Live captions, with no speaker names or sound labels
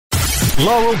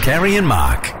Laurel, Gary and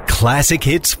Mark. Classic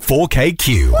Hits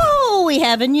 4KQ. Oh, we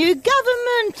have a new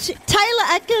government. Taylor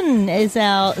Atkin is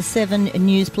our 7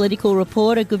 News political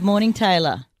reporter. Good morning,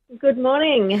 Taylor. Good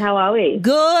morning. How are we?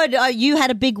 Good. You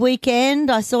had a big weekend.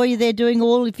 I saw you there doing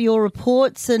all of your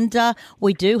reports, and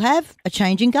we do have a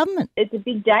change in government. It's a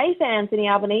big day for Anthony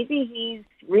Albanese. He's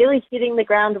really hitting the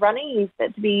ground running. He's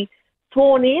set to be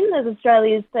sworn in as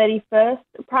Australia's 31st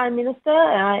Prime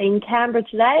Minister in Canberra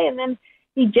today, and then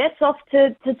he jets off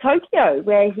to Tokyo,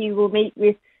 where he will meet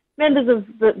with members of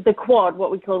the Quad,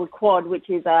 what we call the Quad, which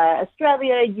is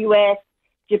Australia, US,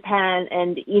 Japan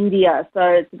and India. So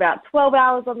it's about 12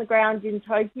 hours on the ground in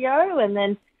Tokyo, and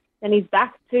then he's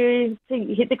back to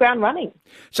hit the ground running.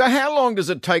 So how long does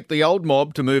it take the old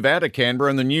mob to move out of Canberra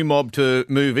and the new mob to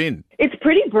move in? It's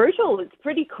pretty brutal. It's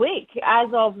pretty quick. As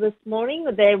of this morning,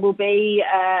 there will be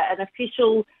an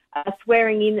official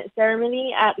swearing-in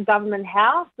ceremony at Government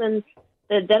House, and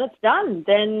then it's done.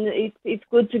 Then it's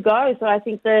good to go. So I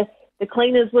think the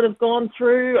cleaners would have gone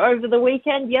through over the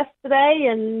weekend yesterday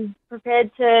and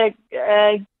prepared to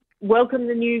welcome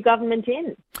the new government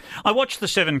in. I watched the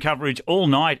 7 coverage all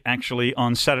night, actually,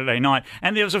 on Saturday night,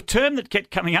 and there was a term that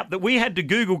kept coming up that we had to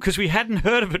Google because we hadn't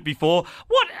heard of it before.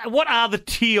 What are the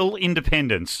Teal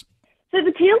Independents? So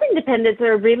the Teal Independents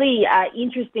are a really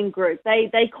interesting group.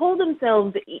 They call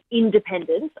themselves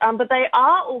independents, but they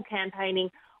are all campaigning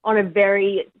on a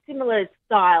very similar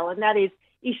style, and that is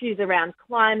issues around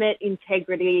climate,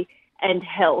 integrity and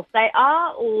health. They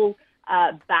are all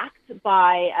backed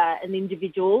by an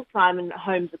individual, Simon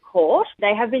Holmes à Court.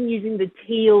 They have been using the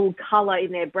teal colour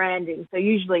in their branding. So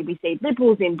usually we see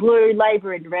Liberals in blue,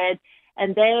 Labor in red,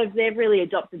 and they've really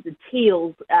adopted the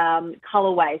teal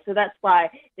colourway. So that's why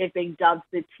they've been dubbed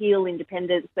the Teal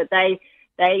Independents. But they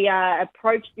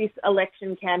approached this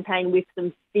election campaign with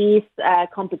some fierce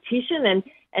competition,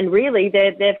 and really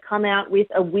they've come out with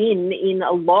a win in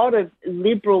a lot of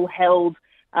Liberal-held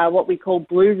what we call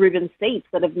blue ribbon seats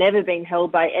that have never been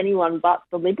held by anyone but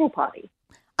the Liberal Party.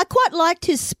 I quite liked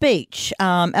his speech,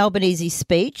 Albanese's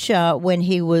speech, when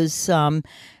he was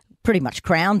pretty much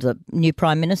crowned the new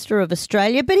Prime Minister of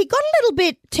Australia. But he got a little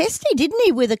bit testy, didn't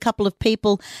he, with a couple of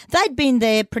people? They'd been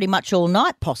there pretty much all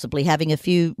night, possibly having a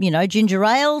few, ginger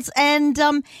ales, and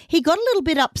he got a little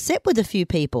bit upset with a few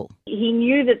people. He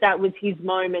knew that was his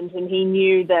moment, and he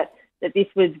knew that this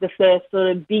was the first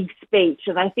sort of big speech.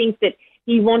 And I think that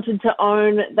he wanted to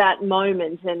own that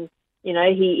moment. And,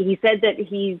 he said that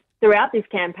throughout this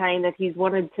campaign that he's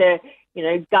wanted to,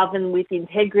 govern with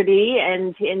integrity,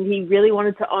 and he really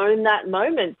wanted to own that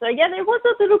moment. So, yeah, there was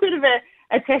a little bit of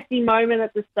a testy moment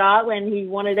at the start when he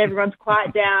wanted everyone to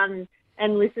quiet down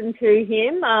and listen to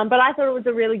him. But I thought it was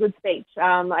a really good speech.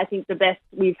 I think the best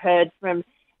we've heard from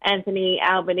Anthony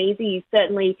Albanese. He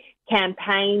certainly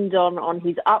campaigned on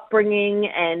his upbringing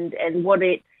and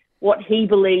what he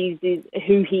believes is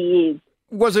who he is.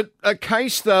 Was it a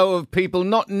case, though, of people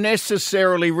not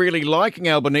necessarily really liking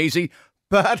Albanese,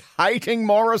 but hating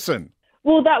Morrison?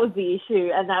 Well, that was the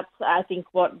issue, and that's, I think,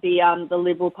 what the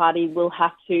Liberal Party will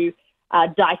have to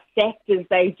dissect as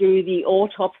they do the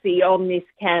autopsy on this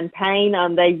campaign.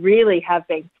 They really have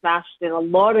been smashed in a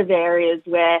lot of areas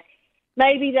where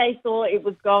maybe they thought it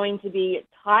was going to be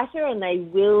tighter, and they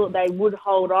would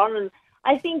hold on. And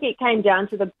I think it came down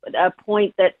to the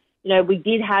point that we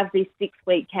did have this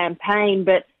 6-week campaign,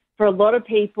 but for a lot of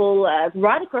people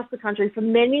right across the country, for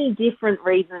many different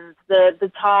reasons,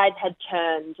 the tide had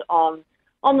turned on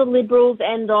the Liberals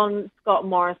and on Scott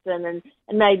Morrison, and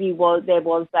maybe there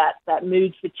was that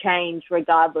mood for change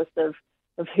regardless of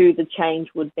who the change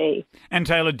would be. And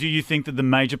Taylor, do you think that the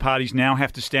major parties now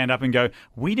have to stand up and go,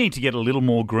 we need to get a little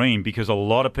more green, because a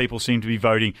lot of people seem to be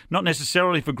voting not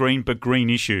necessarily for green, but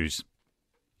green issues?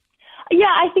 Yeah,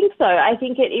 I think so. I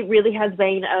think it really has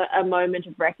been a moment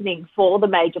of reckoning for the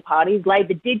major parties.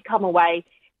 Labor did come away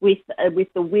with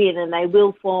the win, and they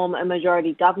will form a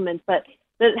majority government, but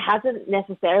it hasn't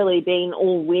necessarily been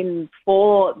all wins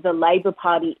for the Labor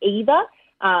Party either.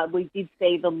 We did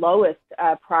see the lowest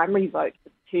primary vote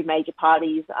for the 2 major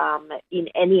parties in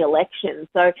any election.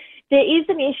 So there is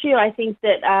an issue, I think,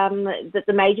 that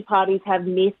the major parties have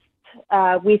missed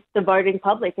with the voting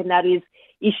public, and that is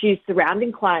issues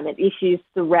surrounding climate, issues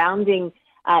surrounding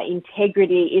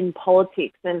integrity in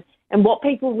politics, and what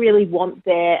people really want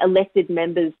their elected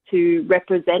members to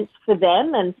represent for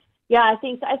them. And yeah, I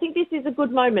think this is a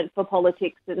good moment for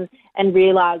politics and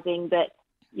realising that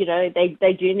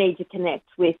they do need to connect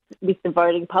with the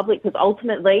voting public, because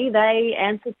ultimately they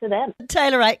answer to them.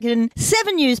 Taylor Atkin,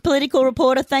 7 News political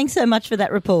reporter. Thanks so much for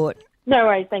that report. No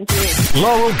worries, thank you.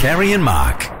 Laurel, Gary and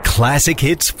Mark. Classic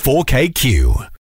Hits 4KQ.